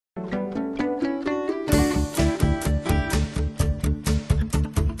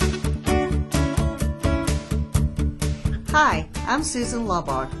Hi, I'm Susan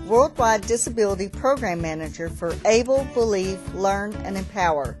Lombard, Worldwide Disability Program Manager for Able, Believe, Learn, and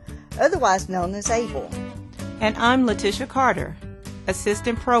Empower, otherwise known as ABLE. And I'm Letitia Carter,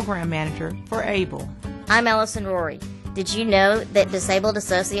 Assistant Program Manager for ABLE. I'm Allison Rory. Did you know that disabled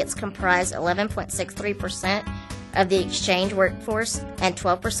associates comprise 11.63% of the exchange workforce and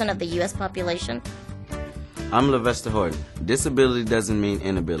 12% of the U.S. population? I'm Levester Horton. Disability doesn't mean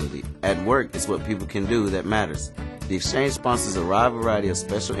inability. At work, it's what people can do that matters. The Exchange sponsors a wide variety of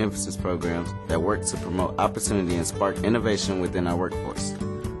special emphasis programs that work to promote opportunity and spark innovation within our workforce.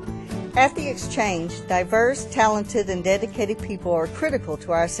 At the Exchange, diverse, talented, and dedicated people are critical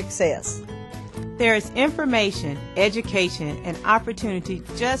to our success. There is information, education, and opportunity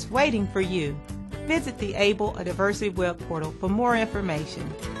just waiting for you. Visit the ABLE, a diversity web portal for more information.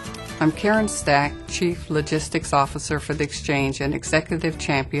 I'm Karen Stack, Chief Logistics Officer for the Exchange and Executive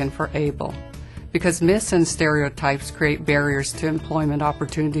Champion for ABLE. Because myths and stereotypes create barriers to employment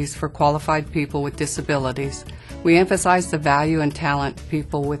opportunities for qualified people with disabilities, we emphasize the value and talent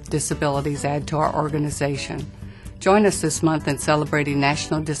people with disabilities add to our organization. Join us this month in celebrating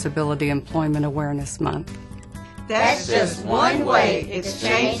National Disability Employment Awareness Month. That's just one way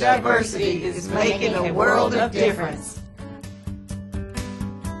Exchange Diversity is making a world of difference.